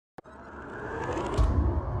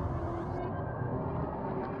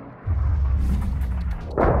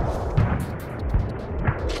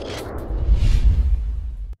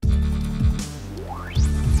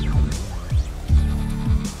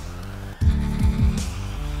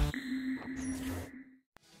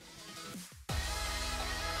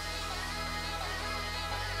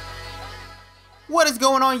What is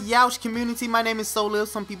going on, Yeousch community? My name is Solil.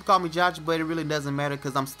 Some people call me Josh, but it really doesn't matter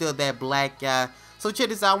because I'm still that black guy. So check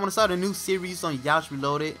this out. I want to start a new series on Yeousch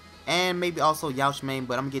Reloaded and maybe also Yeousch Main,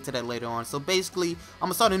 but I'm going to get to that later on. So basically, I'm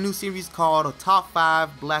going to start a new series called Top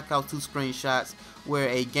 5 Black Ops 2 Screenshots, where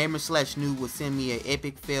a gamer/noob will send me an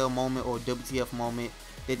epic fail moment or WTF moment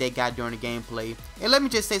that they got during the gameplay. And let me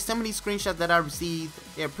just say, some of these screenshots that I received,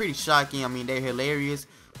 they're pretty shocking. I mean, they're hilarious,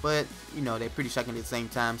 but you know, they're pretty shocking at the same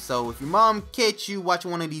time. So if your mom catch you watching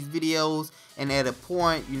one of these videos and at a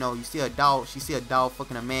point, you know, you see a dog, she see a dog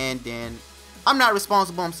fucking a man, then I'm not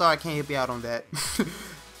responsible. I'm sorry, I can't help you out on that.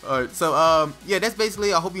 Alright, so yeah, that's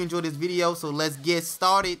basically, I hope you enjoyed this video. So let's get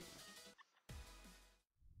started.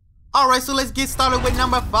 Alright, so let's get started with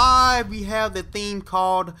number 5. We have the theme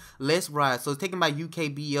called Let's Ride. So it's taken by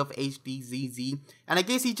UKBF and I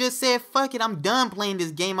guess he just said, fuck it, I'm done playing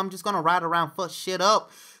this game. I'm just gonna ride around, fuck shit up.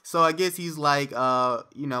 So I guess he's like,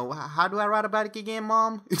 you know, how do I ride about it again,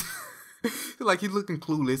 mom? Like he's looking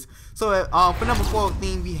clueless. So for number 4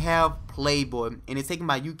 theme, we have Playboy, and it's taken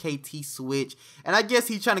by UKT Switch. And I guess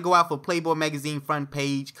he's trying to go out for Playboy magazine front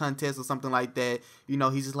page contest or something like that. You know,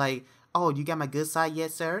 he's just like, oh, you got my good side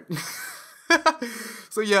yet, sir?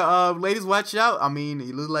 So yeah, ladies, watch out. I mean,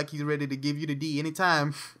 he looks like he's ready to give you the D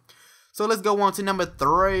anytime. So let's go on to number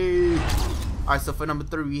 3. Alright, so for number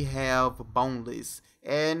 3, we have Boneless.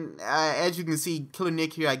 And as you can see, Killer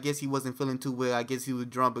Nick here, I guess he wasn't feeling too well. I guess he was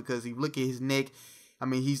drunk because he look at his neck. I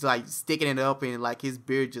mean, he's like sticking it up and like his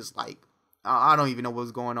beard just like, I don't even know what's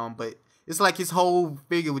going on. But it's like his whole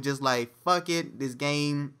figure was just like, fuck it, this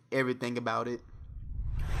game, everything about it.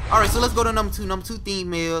 Alright, so let's go to number 2. Number 2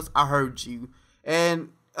 theme is I Heard You. And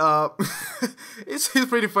it's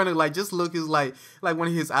pretty funny. Like, just look, is like one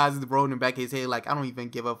of his eyes is rolling in the back of his head. Like, I don't even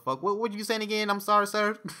give a fuck. What you saying again? I'm sorry,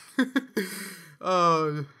 sir.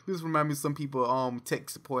 This reminds me of some people tech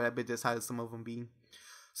support. I bet that's how some of them be.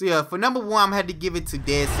 So yeah, for number 1, I had to give it to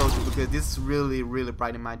Dead Soldier because this is really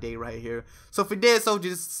brightened my day right here. So for Dead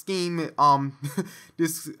Soldier's scheme,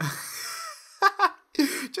 this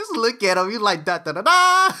just look at him. He's like da da da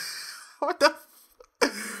da. What the?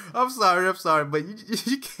 I'm sorry, but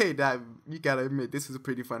you can't die. You gotta admit, this is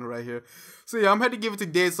pretty funny right here. So yeah, I'm had to give it to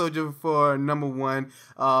Dead Soldier for number 1.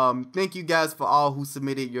 Thank you guys for all who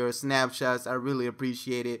submitted your snapshots. I really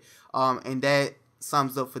appreciate it. And that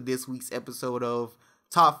sums up for this week's episode of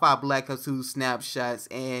Top 5 Black Ops 2 Snapshots.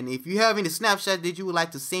 And if you have any snapshots that you would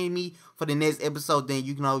like to send me for the next episode, then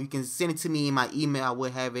you can send it to me in my email. I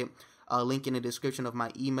will have it link in the description of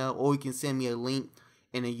my email, or you can send me a link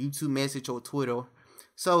in a YouTube message or Twitter.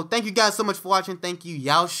 So thank you guys so much for watching. Thank you,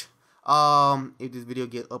 Yeousch. If this video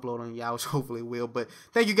get uploaded on Yeousch, hopefully it will. But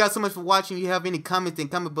thank you guys so much for watching. If you have any comments, then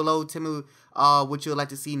comment below. Tell me what you would like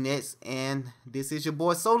to see next. And this is your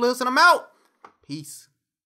boy Solil, and I'm out. Peace.